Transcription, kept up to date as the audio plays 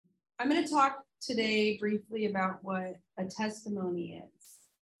I'm going to talk today briefly about what a testimony is.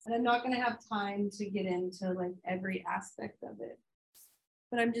 And I'm not going to have time to get into like every aspect of it,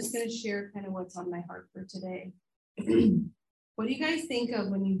 but I'm just going to share kind of what's on my heart for today. What do you guys think of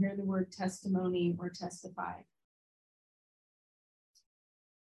when you hear the word testimony or testify?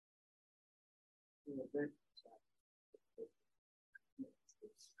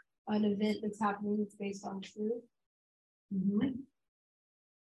 An event that's happening that's based on truth.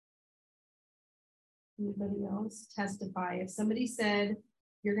 Anybody else? Testify. If somebody said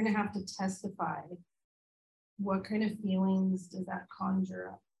you're going to have to testify, what kind of feelings does that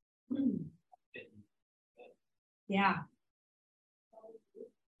conjure up? Yeah.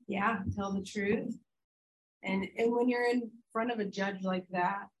 Yeah, tell the truth. And when you're in front of a judge like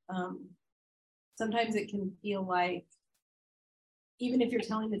that, sometimes it can feel like, even if you're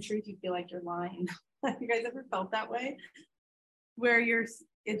telling the truth, you feel like you're lying. Have you guys ever felt that way? Where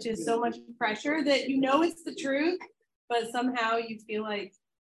it's just so much pressure that you know it's the truth, but somehow you feel like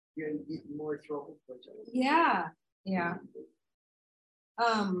you're in more trouble. Yeah. Yeah,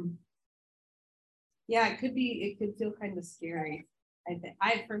 it could feel kind of scary. I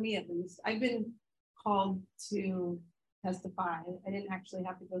think for me at least, I've been called to testify. I didn't actually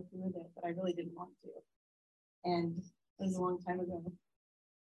have to go through with it, but I really didn't want to. And it was a long time ago.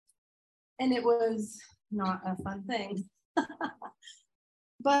 And it was not a fun thing.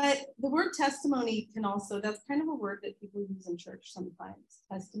 But the word testimony can also, that's kind of a word that people use in church sometimes,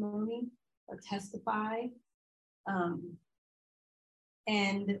 testimony or testify.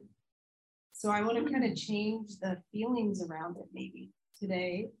 And so I want to kind of change the feelings around it maybe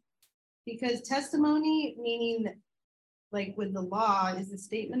today, because testimony, meaning like with the law, is a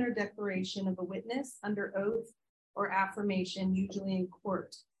statement or declaration of a witness under oath or affirmation, usually in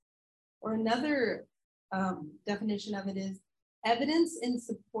court. Or another definition of it is evidence in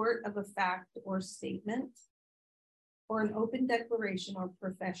support of a fact or statement, or an open declaration or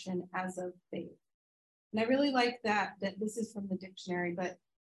profession as of faith. And I really like that this is from the dictionary, but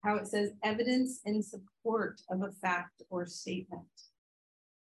how it says evidence in support of a fact or statement.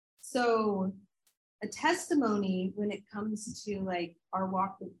 So a testimony, when it comes to like our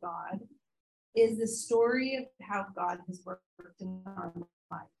walk with God, is the story of how God has worked in our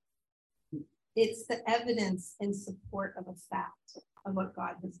life. It's the evidence in support of a fact of what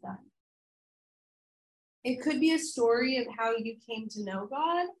God has done. It could be a story of how you came to know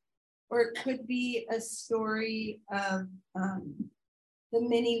God, or it could be a story of the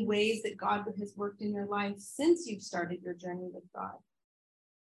many ways that God has worked in your life since you've started your journey with God.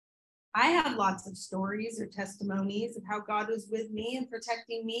 I have lots of stories or testimonies of how God was with me and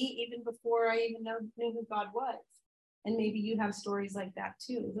protecting me even before I even knew who God was. And maybe you have stories like that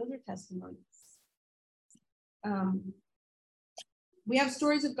too. Those are testimonies. We have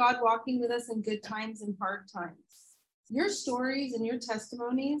stories of God walking with us in good times and hard times. Your stories and your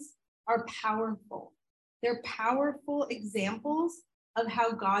testimonies are powerful. They're powerful examples of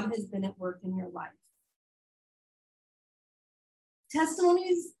how God has been at work in your life.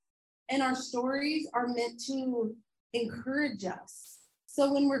 Testimonies and our stories are meant to encourage us.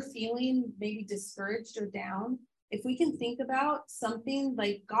 So when we're feeling maybe discouraged or down, if we can think about something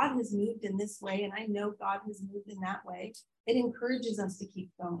like God has moved in this way, and I know God has moved in that way, it encourages us to keep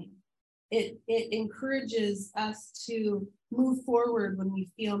going. It encourages us to move forward when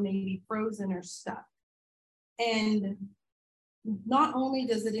we feel maybe frozen or stuck. And not only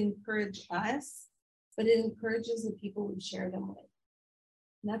does it encourage us, but it encourages the people we share them with.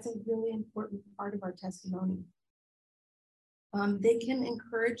 And that's a really important part of our testimony. They can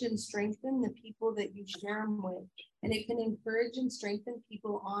encourage and strengthen the people that you share them with. And it can encourage and strengthen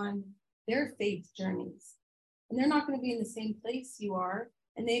people on their faith journeys. And they're not going to be in the same place you are.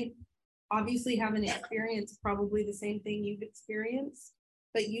 And they obviously haven't experienced probably the same thing you've experienced.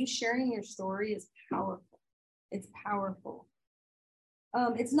 But you sharing your story is powerful. It's powerful.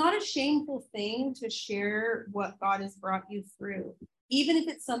 It's not a shameful thing to share what God has brought you through, even if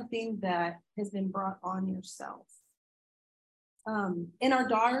it's something that has been brought on yourself. In our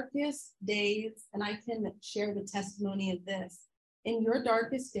darkest days, and I can share the testimony of this, in your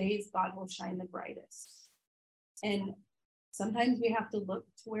darkest days, God will shine the brightest. And sometimes we have to look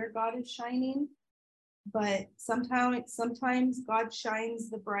to where God is shining, but sometimes God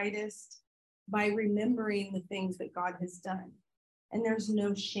shines the brightest by remembering the things that God has done. And there's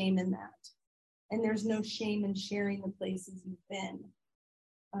no shame in that. And there's no shame in sharing the places you've been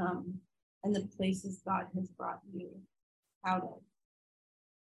and the places God has brought you out of.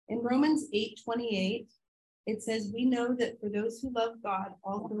 In Romans 8:28, it says, we know that for those who love God,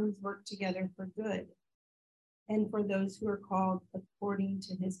 all things work together for good. and for those who are called according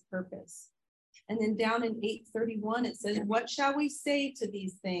to his purpose. And then down in 8:31, it says, what shall we say to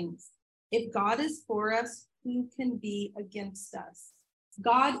these things? If God is for us, who can be against us?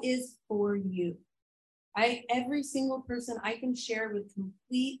 God is for you. Every single person I can share with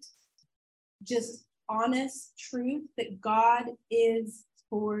complete, just honest truth that God is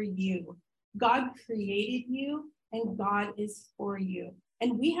for you. God created you and God is for you.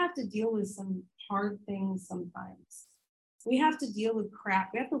 And we have to deal with some hard things sometimes. We have to deal with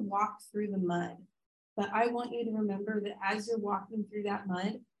crap. We have to walk through the mud. But I want you to remember that as you're walking through that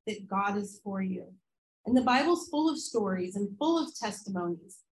mud, that God is for you. And the Bible's full of stories and full of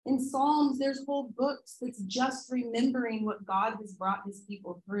testimonies. In Psalms, there's whole books that's just remembering what God has brought his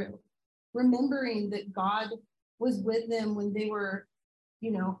people through. Remembering that God was with them when they were,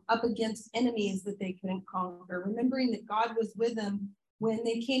 up against enemies that they couldn't conquer. Remembering that God was with them when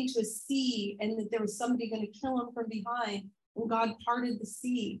they came to a sea and that there was somebody going to kill them from behind, and God parted the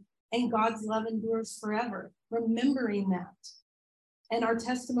sea, and God's love endures forever. Remembering that. And our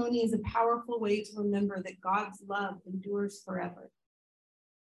testimony is a powerful way to remember that God's love endures forever.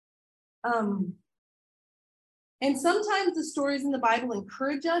 And sometimes the stories in the Bible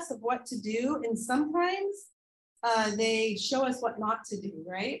encourage us of what to do, and sometimes they show us what not to do,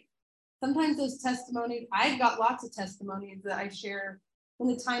 right? Sometimes those testimonies, I've got lots of testimonies that I share when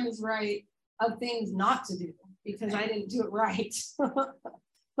the time is right of things not to do because I didn't do it right.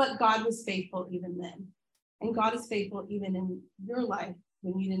 But God was faithful even then. And God is faithful even in your life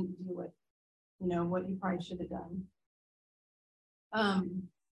when you didn't do what you probably should have done.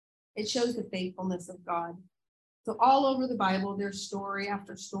 It shows the faithfulness of God. So all over the Bible, there's story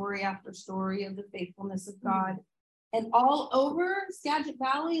after story after story of the faithfulness of God. And all over Skagit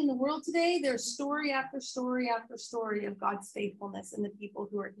Valley in the world today, there's story after story after story of God's faithfulness and the people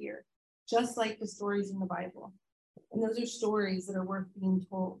who are here, just like the stories in the Bible. And those are stories that are worth being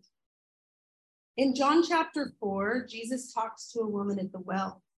told. In John chapter 4, Jesus talks to a woman at the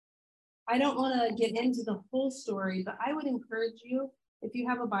well. I don't want to get into the whole story, but I would encourage you, if you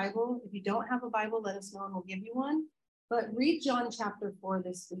have a Bible, if you don't have a Bible, let us know and we'll give you one. But read John chapter 4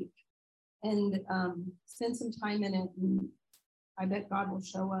 this week and spend some time in it. And I bet God will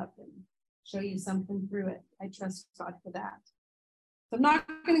show up and show you something through it. I trust God for that. So I'm not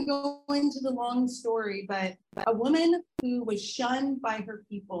going to go into the long story, but a woman who was shunned by her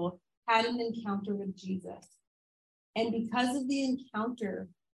people had an encounter with Jesus. And because of the encounter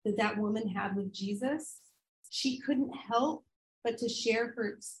that woman had with Jesus, she couldn't help but to share her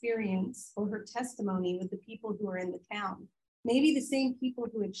experience or her testimony with the people who are in the town. Maybe the same people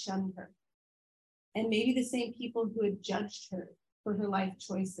who had shunned her, and maybe the same people who had judged her for her life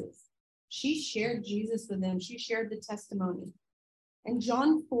choices. She shared Jesus with them. She shared the testimony. In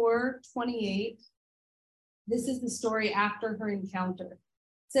John 4:28, this is the story after her encounter.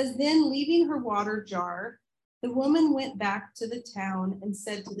 It says, then leaving her water jar, the woman went back to the town and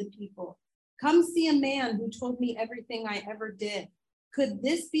said to the people, come see a man who told me everything I ever did. Could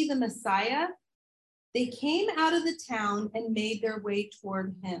this be the Messiah? They came out of the town and made their way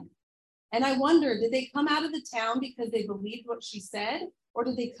toward him. And I wonder, did they come out of the town because they believed what she said? Or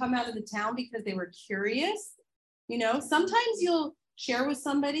did they come out of the town because they were curious? Sometimes you'll share with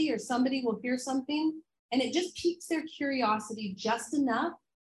somebody or somebody will hear something and it just piques their curiosity just enough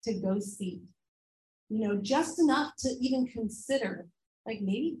to go see, just enough to even consider, like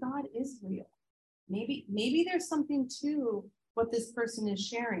maybe God is real. Maybe there's something to what this person is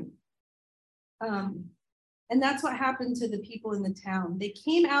sharing. And that's what happened to the people in the town. They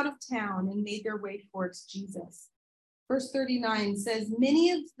came out of town and made their way towards Jesus. Verse 39 says, many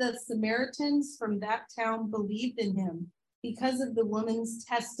of the Samaritans from that town believed in him because of the woman's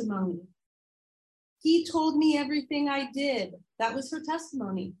testimony. He told me everything I did. That was her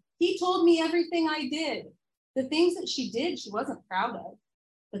testimony. He told me everything I did. The things that she did, she wasn't proud of,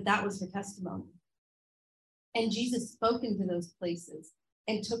 but that was her testimony. And Jesus spoke into those places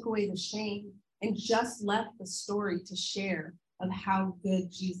and took away the shame and just left the story to share of how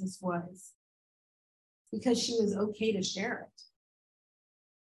good Jesus was because she was okay to share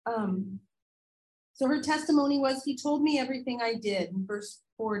it. So her testimony was, he told me everything I did. And verse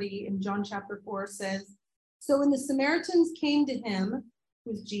 40 in John chapter 4 says, so when the Samaritans came to him,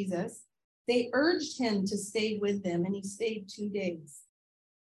 who's Jesus, they urged him to stay with them, and he stayed 2 days.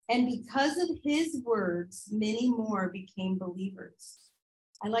 And because of his words, many more became believers.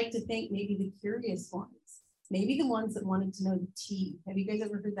 I like to think maybe the curious ones, maybe the ones that wanted to know the tea. Have you guys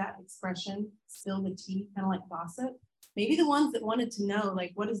ever heard that expression, spill the tea, kind of like gossip? Maybe the ones that wanted to know,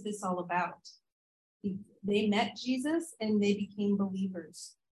 like, what is this all about? They met Jesus and they became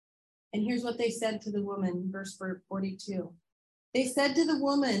believers. And here's what they said to the woman, verse 42. They said to the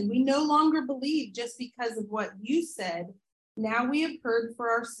woman, we no longer believe just because of what you said. Now we have heard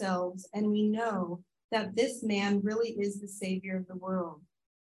for ourselves, and we know that this man really is the Savior of the world.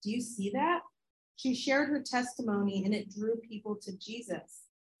 Do you see that? She shared her testimony, and it drew people to Jesus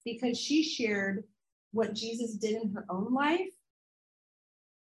because she shared what Jesus did in her own life.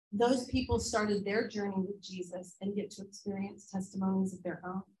 Those people started their journey with Jesus and get to experience testimonies of their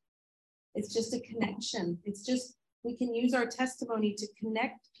own. It's just a connection. It's just, we can use our testimony to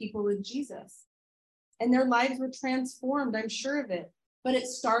connect people with Jesus. And their lives were transformed, I'm sure of it. But it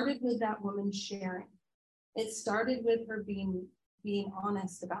started with that woman sharing. It started with her being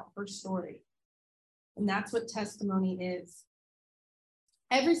honest about her story. And that's what testimony is.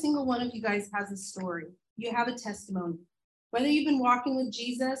 Every single one of you guys has a story. You have a testimony. Whether you've been walking with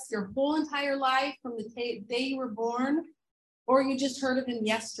Jesus your whole entire life from the day you were born, or you just heard of him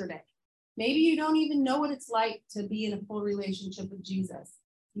yesterday. Maybe you don't even know what it's like to be in a full relationship with Jesus.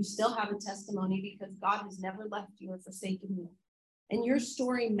 You still have a testimony because God has never left you or forsaken you. And your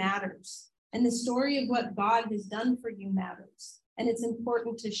story matters. And the story of what God has done for you matters. And it's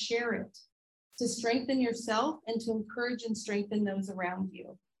important to share it, to strengthen yourself and to encourage and strengthen those around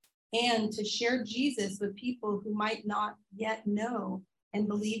you. And to share Jesus with people who might not yet know and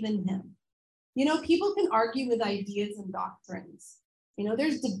believe in him. You know, people can argue with ideas and doctrines. You know,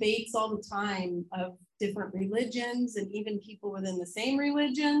 there's debates all the time of different religions and even people within the same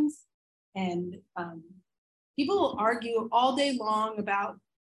religions. And people will argue all day long about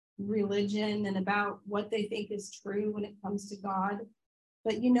religion and about what they think is true when it comes to God.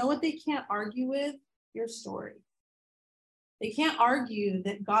 But you know what they can't argue with? Your story. They can't argue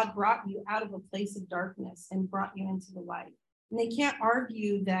that God brought you out of a place of darkness and brought you into the light. And they can't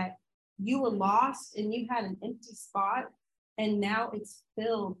argue that you were lost and you had an empty spot and now it's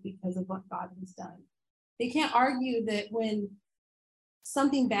filled because of what God has done. They can't argue that when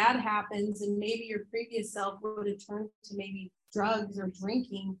something bad happens and maybe your previous self would have turned to maybe drugs or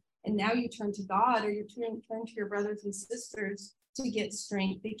drinking, and now you turn to God or you turn to your brothers and sisters to get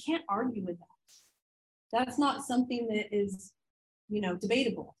strength. They can't argue with that. That's not something that is,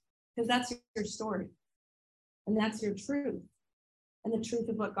 debatable, because that's your story. And that's your truth. And the truth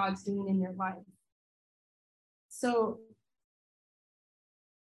of what God's doing in your life. So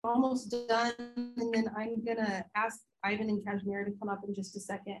almost done. And then I'm going to ask Ivan and Kashmir to come up in just a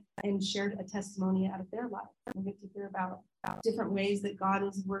second and share a testimony out of their life. We'll get to hear about different ways that God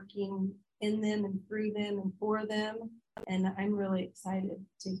is working in them and through them and for them. And I'm really excited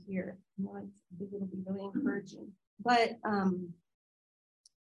to hear. I think it'll be really encouraging. But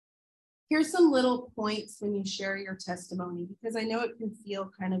here's some little points when you share your testimony, because I know it can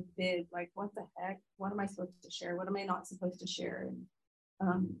feel kind of big, like, what the heck? What am I supposed to share? What am I not supposed to share?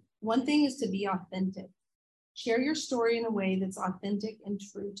 And one thing is to be authentic. Share your story in a way that's authentic and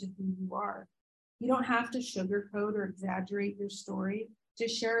true to who you are. You don't have to sugarcoat or exaggerate your story.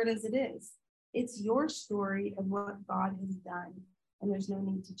 Just share it as it is. It's your story of what God has done, and there's no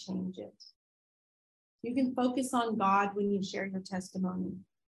need to change it. You can focus on God when you share your testimony.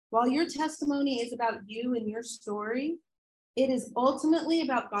 While your testimony is about you and your story, it is ultimately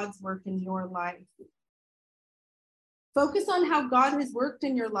about God's work in your life. Focus on how God has worked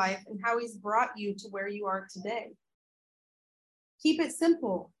in your life and how he's brought you to where you are today. Keep it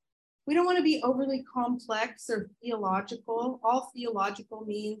simple. We don't want to be overly complex or theological. All theological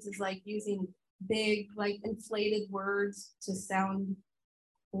means is like using big, like inflated words to sound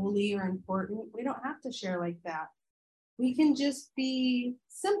holy or important. We don't have to share like that. We can just be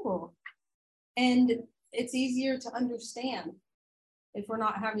simple, and it's easier to understand if we're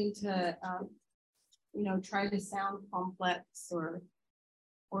not having to, try to sound complex or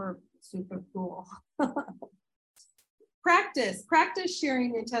super cool. Practice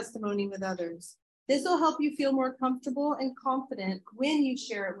sharing your testimony with others. This will help you feel more comfortable and confident when you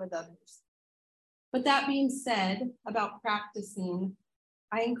share it with others. But that being said, about practicing,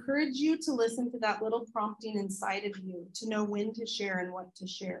 I encourage you to listen to that little prompting inside of you to know when to share and what to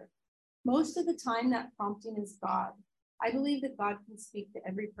share. Most of the time, that prompting is God. I believe that God can speak to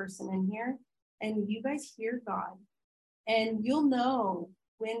every person in here, and you guys hear God, and you'll know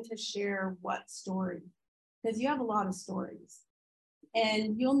when to share what story, because you have a lot of stories,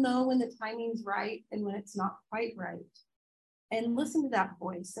 and you'll know when the timing's right and when it's not quite right. And listen to that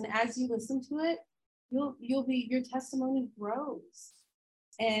voice, and as you listen to it, your testimony grows.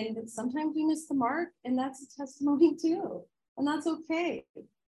 And sometimes we miss the mark, and that's a testimony too, and that's okay.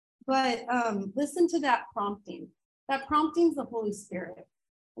 But listen to that prompting. That prompting is the Holy Spirit,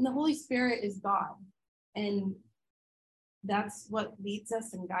 and the Holy Spirit is God. And that's what leads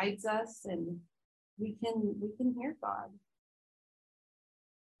us and guides us, and we can hear God.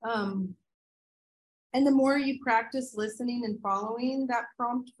 And the more you practice listening and following that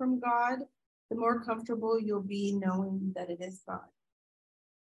prompt from God, the more comfortable you'll be knowing that it is God.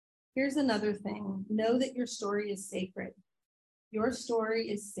 Here's another thing. Know that your story is sacred. Your story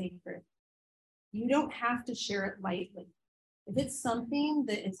is sacred. You don't have to share it lightly. If it's something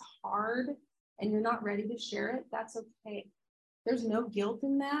that is hard and you're not ready to share it, that's okay. There's no guilt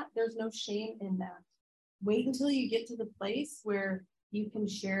in that. There's no shame in that. Wait until you get to the place where you can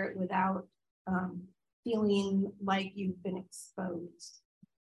share it without feeling like you've been exposed.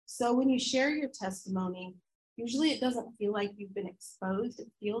 So when you share your testimony, usually it doesn't feel like you've been exposed. It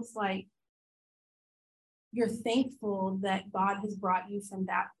feels like you're thankful that God has brought you from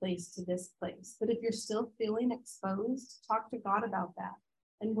that place to this place. But if you're still feeling exposed, talk to God about that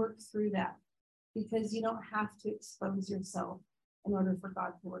and work through that, because you don't have to expose yourself in order for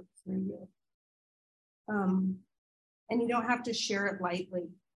God to work through you. And you don't have to share it lightly.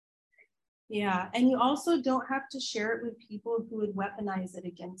 Yeah, and you also don't have to share it with people who would weaponize it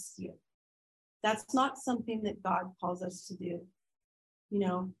against you. That's not something that God calls us to do. You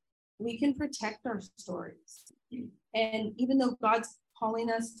know, we can protect our stories. And even though God's calling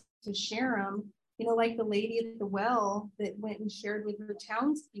us to share them, you know, like the lady at the well that went and shared with her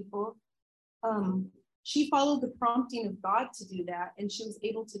townspeople, she followed the prompting of God to do that, and she was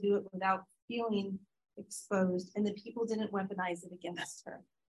able to do it without feeling exposed, and the people didn't weaponize it against her.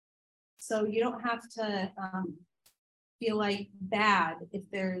 So you don't have to feel like bad if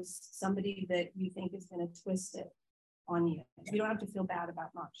there's somebody that you think is going to twist it on you. You don't have to feel bad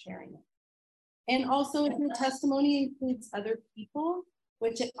about not sharing it. And also, if your testimony includes other people,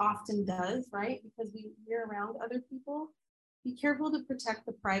 which it often does, right? Because we're around other people, be careful to protect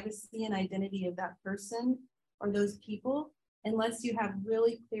the privacy and identity of that person or those people, unless you have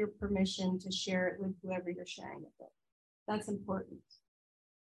really clear permission to share it with whoever you're sharing it with. That's important.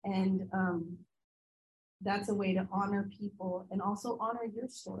 And that's a way to honor people and also honor your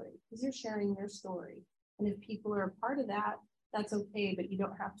story, because you're sharing your story. And if people are a part of that, that's okay, but you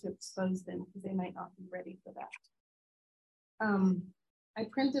don't have to expose them because they might not be ready for that. I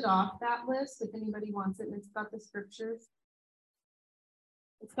printed off that list if anybody wants it, and it's got the scriptures.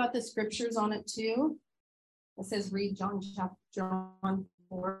 It's got the scriptures on it too. It says read John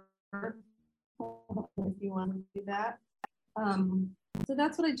 4 if you want to do that. So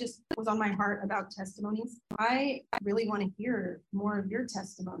that's what I just was on my heart about testimonies. I really want to hear more of your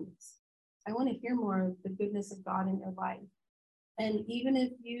testimonies. I want to hear more of the goodness of God in your life. And even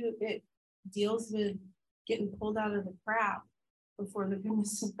if it deals with getting pulled out of the crap before the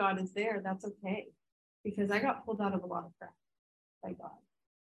goodness of God is there, that's okay. Because I got pulled out of a lot of crap by God.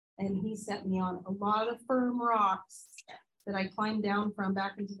 And he set me on a lot of firm rocks that I climbed down from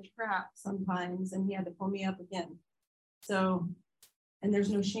back into the crap sometimes, and he had to pull me up again. So, and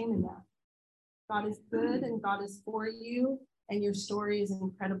there's no shame in that. God is good and God is for you, and your story is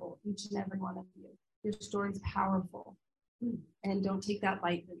incredible, each and every one of you. Your story is powerful, and don't take that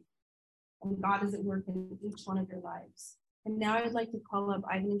lightly. And God is at work in each one of your lives. And now I'd like to call up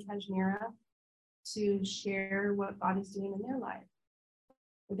Ivan and Kashmira to share what God is doing in their life,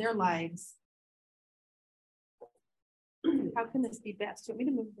 for their lives. How can this be best? Do you want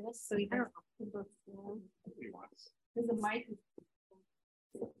me to move this so you can both see them? There's a mic.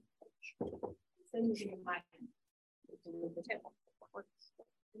 Send me a mic.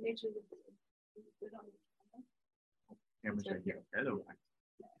 Make sure good on the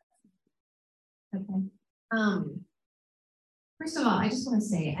okay. First of all, I just want to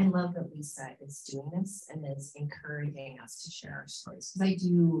say I love that Lisa is doing this and is encouraging us to share our stories, because I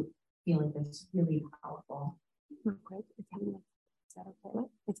do feel like it's really powerful. Real quick, is that okay?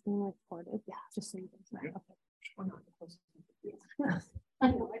 It's being recorded. Yeah, just so you guys know. Okay. We're not supposed to.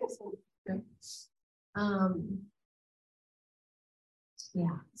 I know, I just want to.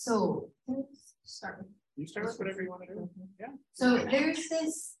 Yeah. So start with. You start with whatever you want to do. Yeah. So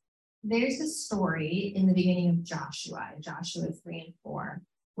there's this story in the beginning of Joshua 3 and 4,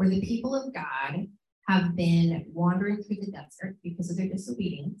 where the people of God have been wandering through the desert because of their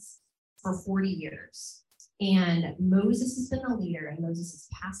disobedience for 40 years. And Moses has been the leader, and Moses has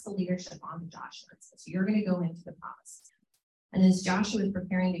passed the leadership on to Joshua. So you're going to go into the promised land. And as Joshua is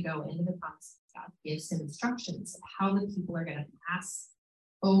preparing to go into the promised land, God gives him instructions of how the people are going to pass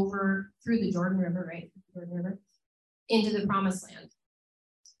over through the Jordan River, right? Jordan River, into the promised land.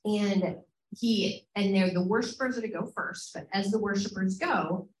 And the worshipers are to go first, but as the worshipers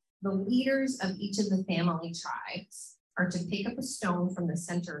go, the leaders of each of the family tribes are to pick up a stone from the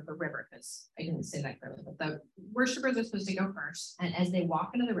center of the river, because I didn't say that clearly, but the worshipers are supposed to go first. And as they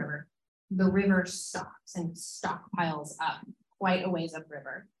walk into the river stops and stockpiles up quite a ways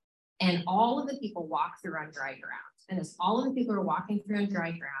upriver. And all of the people walk through on dry ground. And as all of the people are walking through on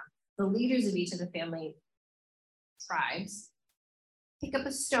dry ground, the leaders of each of the family tribes pick up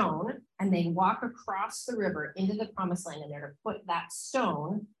a stone and they walk across the river into the promised land, and they're to put that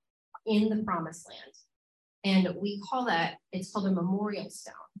stone in the promised land. And we call that, it's called a memorial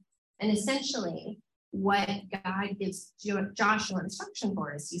stone. And essentially what God gives Joshua instruction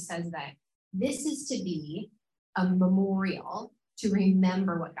for is he says that this is to be a memorial to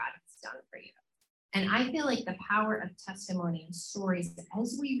remember what God has done for you. And I feel like the power of testimony and stories,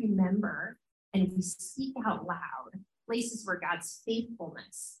 as we remember and we speak out loud, places where God's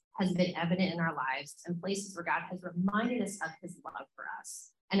faithfulness has been evident in our lives, and places where God has reminded us of his love for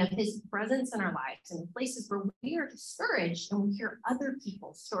us and of his presence in our lives, and places where we are discouraged and we hear other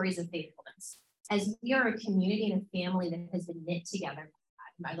people's stories of faithfulness. As we are a community and a family that has been knit together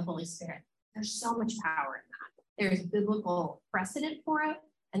by the Holy Spirit, there's so much power in that. There's biblical precedent for it,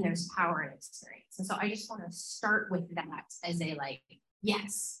 and there's power in experience. And so I just want to start with that as a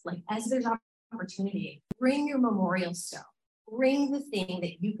as there's opportunity, bring your memorial stone, bring the thing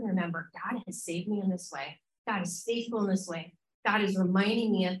that you can remember. God has saved me in this way. God is faithful in this way. God is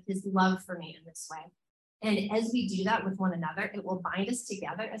reminding me of his love for me in this way. And as we do that with one another, it will bind us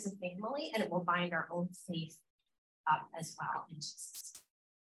together as a family, and it will bind our own faith up as well in Jesus.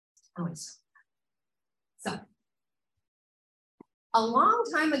 So, a long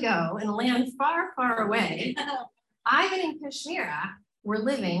time ago in a land far, far away, Ivan and Kashmira were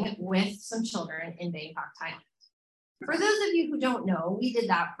living with some children in Bangkok, Thailand. For those of you who don't know, we did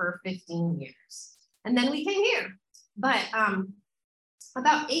that for 15 years. And then we came here. But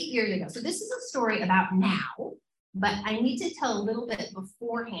about 8 years ago, so this is a story about now, but I need to tell a little bit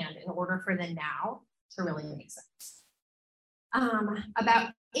beforehand in order for the now to really make sense.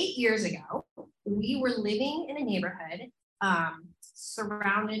 About 8 years ago, we were living in a neighborhood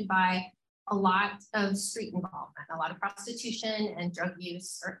surrounded by a lot of street involvement, a lot of prostitution and drug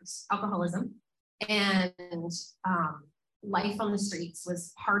use or alcoholism, and life on the streets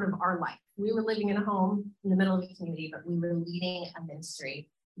was part of our life. We were living in a home in the middle of a community, but we were leading a ministry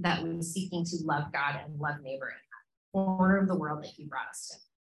that was seeking to love God and love neighbor in that corner of the world that he brought us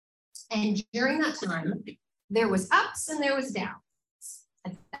to. And during that time, there was ups and there was downs.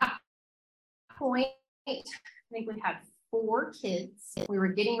 At that point, I think we had 4 kids. We were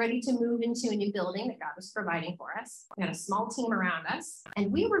getting ready to move into a new building that God was providing for us. We had a small team around us,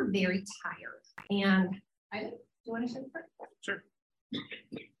 and we were very tired. And do you want to share the part? Sure.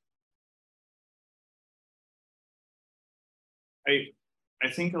 I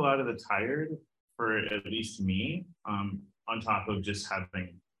think a lot of the tired, for at least me, on top of just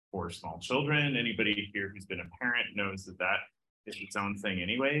having 4 small children, anybody here who's been a parent knows that that is its own thing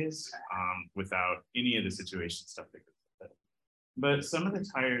anyways, without any of the situation stuff that goes with it. But some of the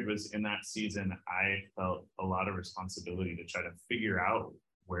tired was in that season, I felt a lot of responsibility to try to figure out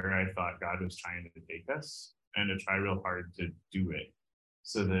where I thought God was trying to take us, and to try real hard to do it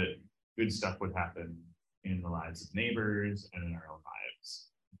so that good stuff would happen in the lives of neighbors and in our own lives.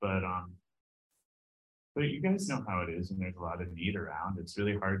 But you guys know how it is when there's a lot of need around. It's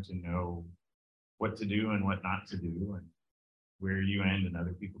really hard to know what to do and what not to do, and where you end and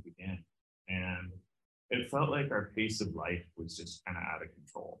other people begin. And it felt like our pace of life was just kind of out of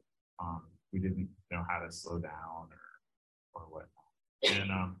control. We didn't know how to slow down or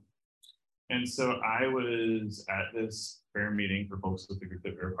whatnot. And so I was at this prayer meeting for folks with the group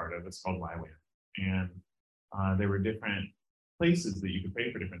that we were part of. It's called YWAM. And there were different places that you could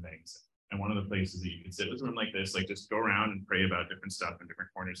pray for different things. And one of the places that you could sit was a room like this, like just go around and pray about different stuff in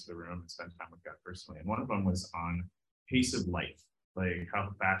different corners of the room and spend time with God personally. And one of them was on pace of life, like how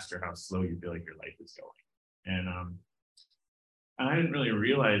fast or how slow you feel like your life is going. And I didn't really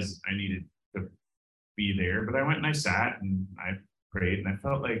realize I needed to be there, but I went and I sat and I prayed, and I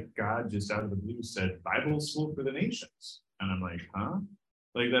felt like God just out of the blue said, Bible school for the nations. And I'm like, huh?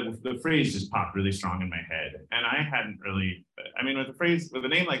 Like that, the phrase just popped really strong in my head. And I hadn't really, I mean, with a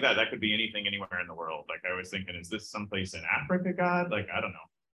name like that, that could be anything anywhere in the world. Like I was thinking, is this someplace in Africa, God? Like, I don't know.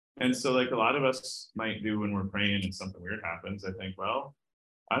 And so like a lot of us might do when we're praying and something weird happens, I think, well,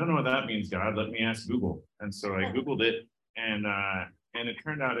 I don't know what that means, God. Let me ask Google. And so I Googled it, and it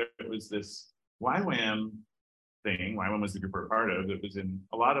turned out it was this YWAM thing. YWAM was the group we're part of. It was in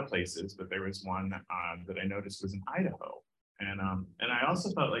a lot of places, but there was one that I noticed was in Idaho. And I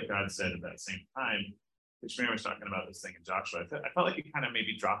also felt like God said at that same time, Ishmael was talking about this thing in Joshua. I felt like he kind of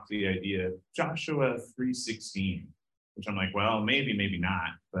maybe dropped the idea of Joshua 3:16. which I'm like, well, maybe not.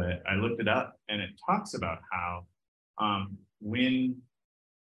 But I looked it up, and it talks about how when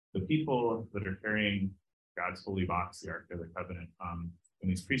the people that are carrying God's holy box, the Ark of the Covenant, when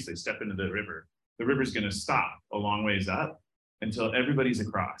these priests, they step into the river's going to stop a long ways up until everybody's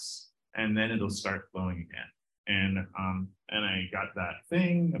across, and then it'll start flowing again. And I got that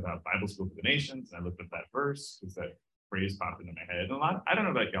thing about Bible School for the Nations, and I looked up that verse because that phrase popped into my head. And I don't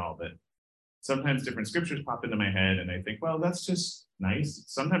know about y'all, but sometimes different scriptures pop into my head, and I think, well, that's just nice.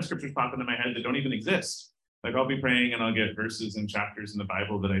 Sometimes scriptures pop into my head that don't even exist. Like I'll be praying and I'll get verses and chapters in the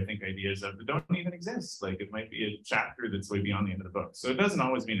Bible that I think ideas of that don't even exist. Like it might be a chapter that's way beyond the end of the book. So it doesn't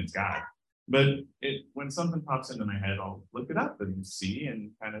always mean it's God. But when something pops into my head, I'll look it up and see and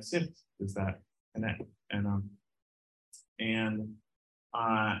kind of sift. Does that connect? And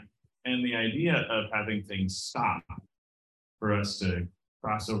the idea of having things stop for us to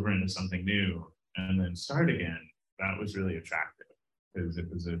cross over into something new and then start again, that was really attractive because it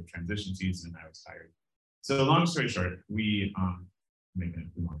was a transition season and I was tired. So long story short, we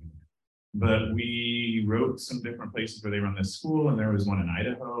wrote some different places where they run this school, and there was one in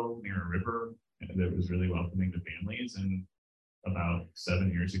Idaho near a river that was really welcoming to families. And about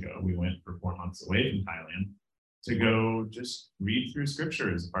 7 years ago, we went for 4 months away from Thailand to go just read through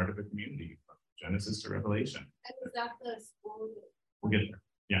scripture as a part of a community, from Genesis to Revelation. And was that the school? We'll get there.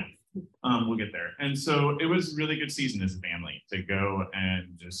 Yeah, we'll get there. And so it was a really good season as a family to go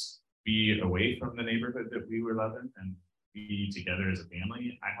and just be away from the neighborhood that we were loving and be together as a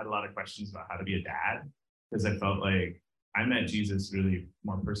family. I had a lot of questions about how to be a dad because I felt like I met Jesus really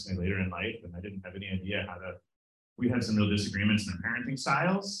more personally later in life, and I didn't have any idea how to. We had some real disagreements in our parenting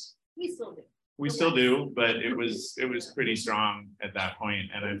styles. We still do. We still do, but it was pretty strong at that point,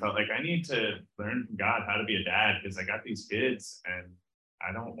 and I felt like I need to learn from God how to be a dad because I got these kids and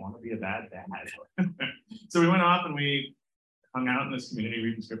I don't want to be a bad dad. So we went off and we hung out in this community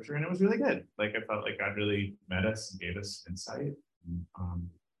reading scripture, and it was really good. Like I felt like God really met us and gave us insight.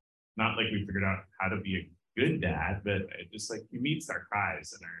 Not like we figured out how to be a good dad, but it just like he meets our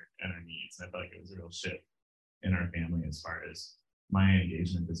cries and our needs. And I felt like it was a real shift in our family as far as my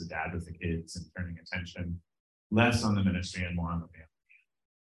engagement as a dad with the kids and turning attention less on the ministry and more on the family.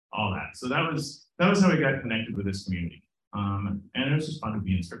 All that. So that was how we got connected with this community. And it was just fun to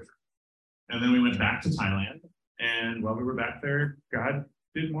be in scripture. And then we went back to Thailand. And while we were back there, God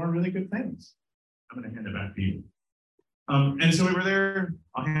did more really good things. I'm going to hand it back to you. And so we were there.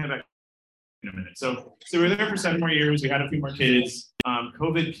 I'll hand it back in a minute. So we were there for 7 more years. We had a few more kids.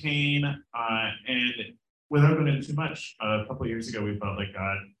 COVID came, and without going into too much, a couple of years ago, we felt like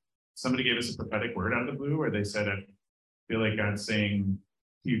somebody gave us a prophetic word out of the blue where they said, I feel like God's saying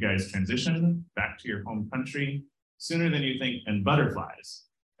to you guys, transition back to your home country sooner than you think, and butterflies.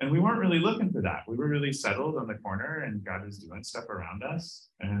 And we weren't really looking for that. We were really settled on the corner, and God was doing stuff around us.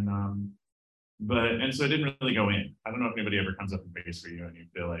 And so it didn't really go in. I don't know if anybody ever comes up and prays for you and you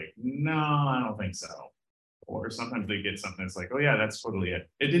feel like, no, I don't think so. Or sometimes they get something that's like, oh yeah, that's totally it.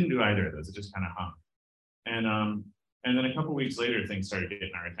 It didn't do either of those. It just kind of hung. And then a couple of weeks later, things started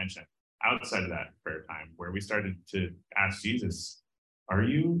getting our attention outside of that prayer time, where we started to ask Jesus, are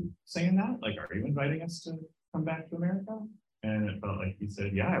you saying that? Like, are you inviting us to come back to America? And it felt like he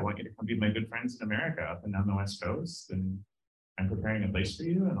said, yeah, I want you to come be my good friends in America up and down the West Coast. And I'm preparing a place for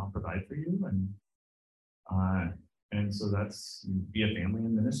you and I'll provide for you. And so that's be a family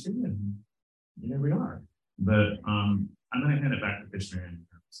in ministry. And here we are. But I'm going to hand it back to Fishner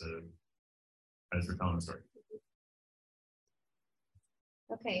as we're telling the story.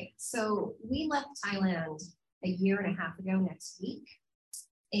 Okay, so we left Thailand a year and a half ago next week.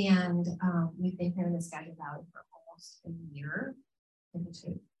 And we've been here in the Skagit Valley for almost a year.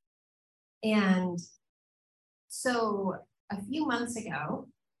 And so a few months ago,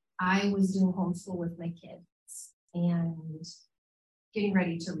 I was doing homeschool with my kids and getting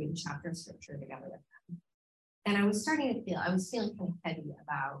ready to read a chapter of scripture together with them. And I was feeling kind of heavy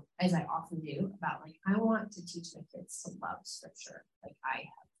about, as I often do, about like, I want to teach my kids to love scripture. Like I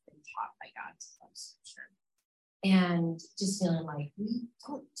have been taught by God to love scripture. And just feeling like we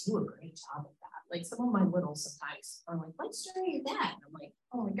don't do a great job of that. Like some of my littles sometimes are like, what story is that? And I'm like,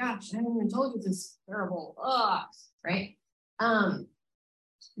 oh my gosh, I haven't even told you this parable. Right?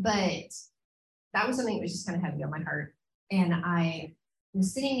 But that was something that was just kind of heavy on my heart. And I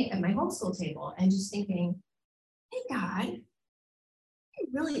was sitting at my homeschool table and just thinking, hey God, it'd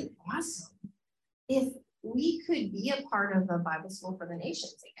be really awesome if we could be a part of a Bible School for the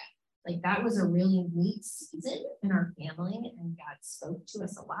Nations again. Like that was a really neat season in our family, and God spoke to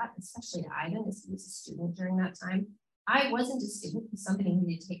us a lot, especially to Ivan as he was a student during that time. I wasn't a student, somebody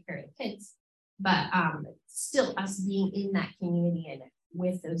needed to take care of the kids, but still us being in that community and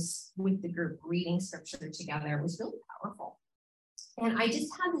with the group reading scripture together was really powerful. And I just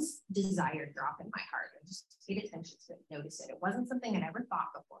had this desire drop in my heart. I just paid attention to it, noticed it. It wasn't something I'd ever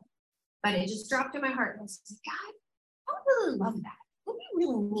thought before, but it just dropped in my heart. And I said, God, I would really love that. It would be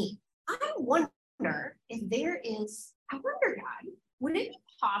really neat. I wonder if God, would it be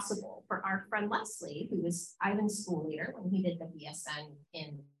possible for our friend Leslie, who was Ivan's school leader when he did the BSN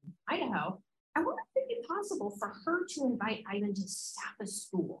in Idaho, I wonder if it'd be possible for her to invite Ivan to staff a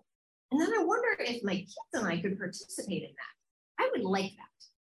school. And then I wonder if my kids and I could participate in that. I would like that.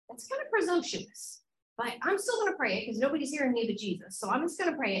 That's kind of presumptuous, but I'm still going to pray it because nobody's hearing me but Jesus. So I'm just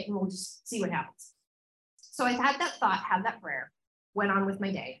going to pray it and we'll just see what happens. So I had that thought, had that prayer, went on with my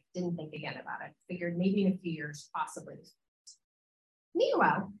day, didn't think again about it. Figured maybe in a few years, possibly.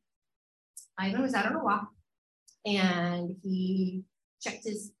 Meanwhile, Ivan was out on a walk and he checked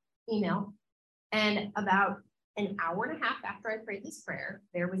his email. And about an hour and a half after I prayed this prayer,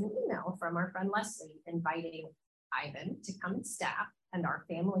 there was an email from our friend Leslie inviting Ivan to come and staff and our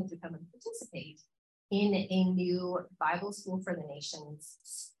family to come and participate in a new Bible School for the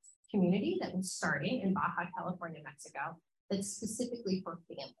Nations community that was starting in Baja California, Mexico, that's specifically for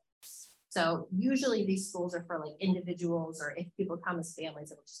families. So usually these schools are for like individuals, or if people come as families,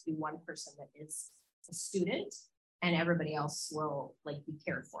 it'll just be one person that is a student and everybody else will like be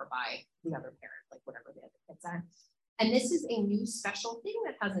cared for by the other parent, like whatever the other kids are. And this is a new special thing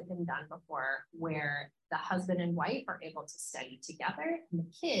that hasn't been done before, where the husband and wife are able to study together and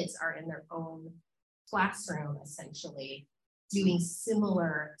the kids are in their own classroom, essentially doing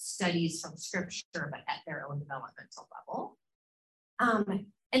similar studies from scripture, but at their own developmental level.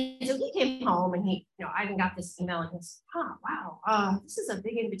 And so he came home and Ivan got this email and he said, oh, wow, this is a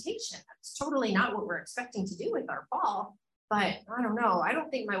big invitation. That's totally not what we're expecting to do with our fall, but I don't know. I don't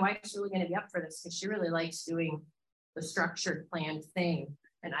think my wife's really going to be up for this because she really likes doing the structured planned thing.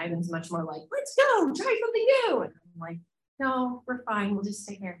 And Ivan's much more like, let's go, try something new. And I'm like, no, we're fine. We'll just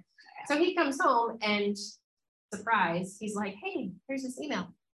stay here. So he comes home and surprise, he's like, hey, here's this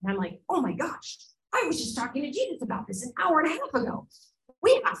email. And I'm like, oh my gosh, I was just talking to Jesus about this an hour and a half ago.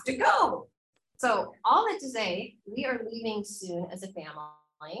 We have to go. So all that to say, we are leaving soon as a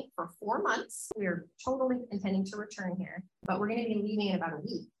family for 4 months. We're totally intending to return here, but we're going to be leaving in about a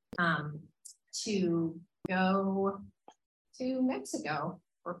week to go to Mexico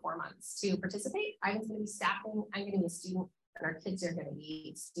for 4 months to participate. Ivan's going to be staffing. I'm going to be a student, and our kids are going to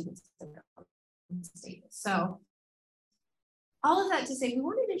be students in their own status. So all of that to say, we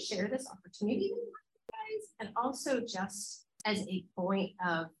wanted to share this opportunity with you guys, and also just as a point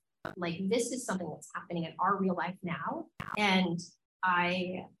of like, this is something that's happening in our real life now. And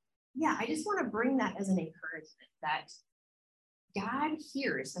I just want to bring that as an encouragement that God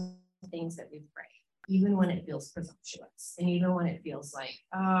hears the things that we pray, even when it feels presumptuous. And even when it feels like,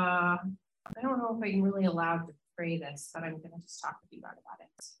 I don't know if I'm really allowed to pray this, but I'm going to just talk with you about it.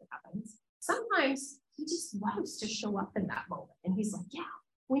 That's what happens. Sometimes he just loves to show up in that moment. And he's like, yeah,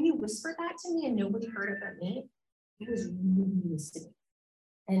 when you whispered that to me and nobody heard it but me, it was really listening.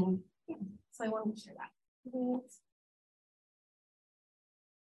 And yeah, so I wanted to share that.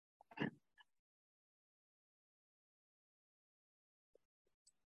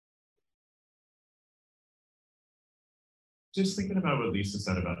 Just thinking about what Lisa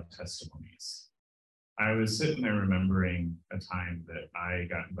said about testimonies. I was sitting there remembering a time that I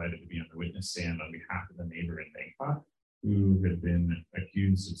got invited to be on the witness stand on behalf of a neighbor in Bangkok who had been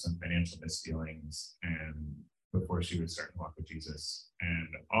accused of some financial misdealings and before she would start to walk with Jesus, and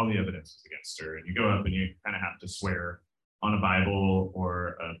all the evidence was against her. And you go up and you kind of have to swear on a Bible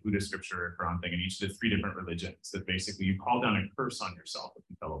or a Buddhist scripture or Quran thing in each of the 3 different religions that basically you call down a curse on yourself if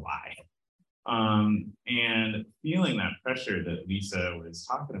you tell a lie. And feeling that pressure that Lisa was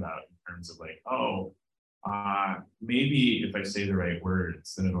talking about in terms of like, maybe if I say the right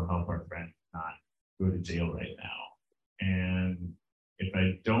words, then it'll help our friend not go to jail right now. And if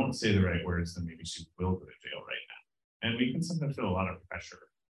I don't say the right words, then maybe she will go to jail right now. And we can sometimes feel a lot of pressure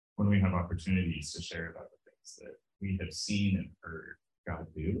when we have opportunities to share about the things that we have seen and heard God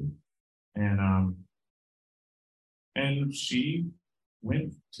do. And she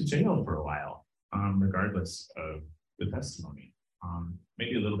went to jail for a while, regardless of the testimony.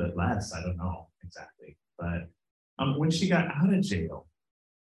 Maybe a little bit less, I don't know exactly. But when she got out of jail,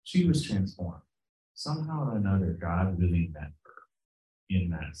 she was transformed. Somehow or another, God really met her in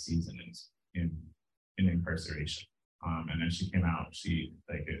that season in incarceration. And then she came out,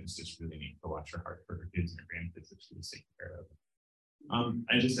 it was just really neat to watch her heart for her kids and her grandkids that she was taking care of.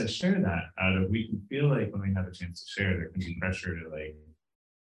 I share that out of, we can feel like when we have a chance to share, there can be pressure to like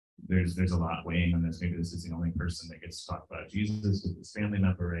there's a lot weighing on this. Maybe this is the only person that gets to talk about Jesus with his family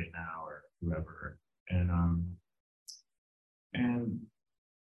member right now or whoever. And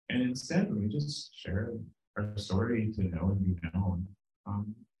instead we just share our story to know and be known.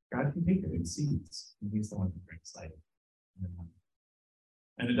 God can take it in seeds, and he's the one who brings life.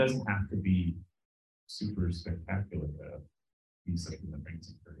 And it doesn't have to be super spectacular to be something that brings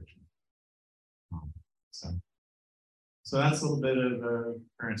encouragement. So that's a little bit of the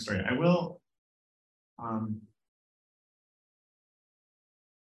current story. I will,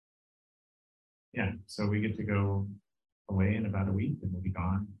 so we get to go away in about a week, and we'll be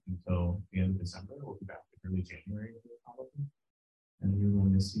gone until the end of December. We'll be back in early January, probably. And we will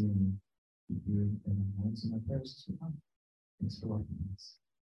miss you and keep you in our minds and our prayers as we come. Thanks for watching this.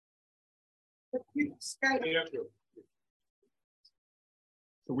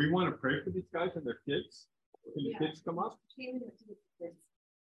 So we want to pray for these guys and their kids. Can the kids come up?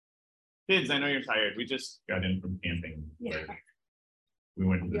 Kids, I know you're tired. We just got in from camping. Yeah. We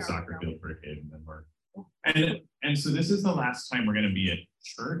went to the soccer field for a kid, and then and so this is the last time we're going to be at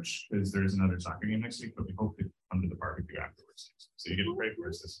church because there's another soccer game next week, but we hope to come to the barbecue afterwards. So you get to pray for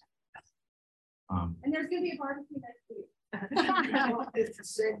us this. And there's going to be a barbecue next week. It's the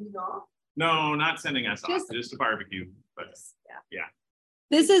sending off. No, not sending us off, just a barbecue. But yeah.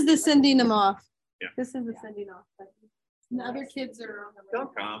 This is the sending them off. Yeah. This is the sending off. The other kids are on the way.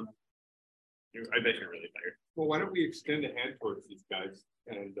 Don't come. I bet you're really tired. Well, why don't we extend a hand towards these guys,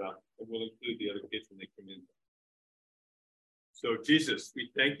 and we'll include the other kids when they come in. So Jesus, we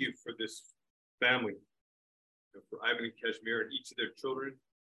thank you for this family, for Ivan and Kashmir and each of their children.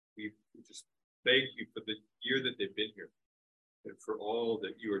 We just thank you for the year that they've been here and for all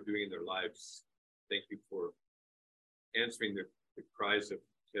that you are doing in their lives. Thank you for answering the cries of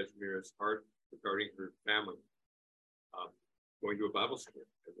Kashmir's heart regarding her family, going to a Bible school,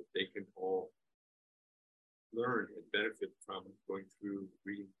 and that they can all learn and benefit from going through,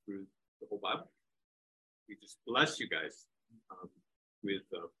 reading through the whole Bible. We just bless you guys with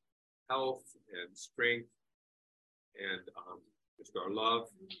health and strength and just our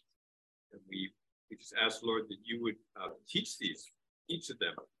love. And we just ask, Lord, that you would teach each of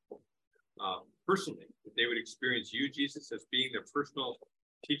them personally, that they would experience you, Jesus, as being their personal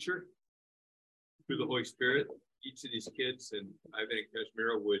teacher through the Holy Spirit. Each of these kids and Ivan and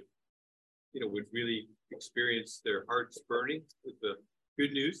Kashmira would really experience their hearts burning with the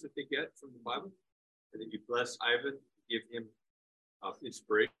good news that they get from the Bible, and that you bless Ivan, give him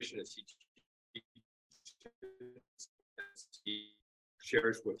inspiration as he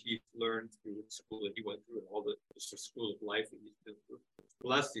shares what he learned through the school that he went through and all the school of life that he's been through.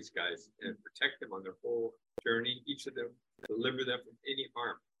 Bless these guys and protect them on their whole journey. Each of them, deliver them from any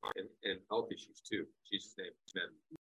harm and health issues too. In Jesus' name, amen.